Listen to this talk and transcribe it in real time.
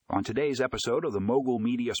On today's episode of the Mogul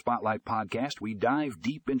Media Spotlight podcast, we dive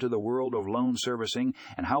deep into the world of loan servicing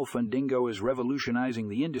and how Fundingo is revolutionizing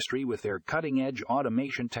the industry with their cutting-edge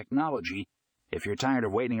automation technology. If you're tired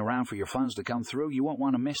of waiting around for your funds to come through, you won't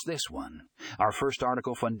want to miss this one. Our first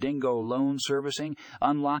article, Fundingo Loan Servicing,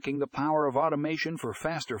 Unlocking the Power of Automation for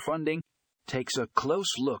Faster Funding, takes a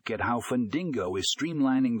close look at how Fundingo is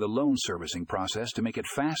streamlining the loan servicing process to make it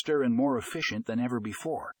faster and more efficient than ever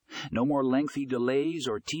before. No more lengthy delays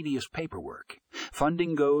or tedious paperwork.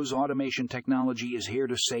 Fundingo's automation technology is here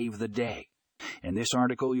to save the day. In this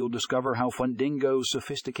article, you'll discover how Fundingo's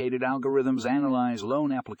sophisticated algorithms analyze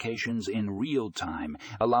loan applications in real time,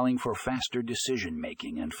 allowing for faster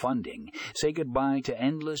decision-making and funding. Say goodbye to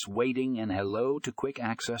endless waiting and hello to quick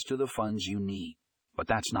access to the funds you need. But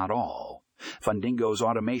that's not all. Fundingo's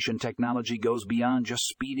automation technology goes beyond just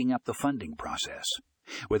speeding up the funding process.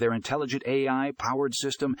 With their intelligent AI-powered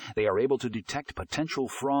system, they are able to detect potential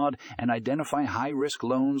fraud and identify high-risk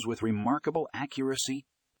loans with remarkable accuracy.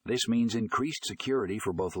 This means increased security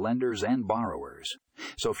for both lenders and borrowers.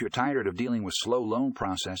 So if you're tired of dealing with slow loan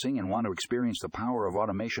processing and want to experience the power of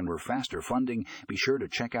automation for faster funding, be sure to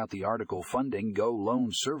check out the article Fundingo Loan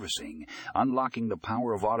Servicing, Unlocking the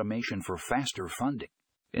Power of Automation for Faster Funding,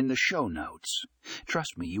 in the show notes.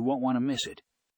 Trust me, you won't want to miss it.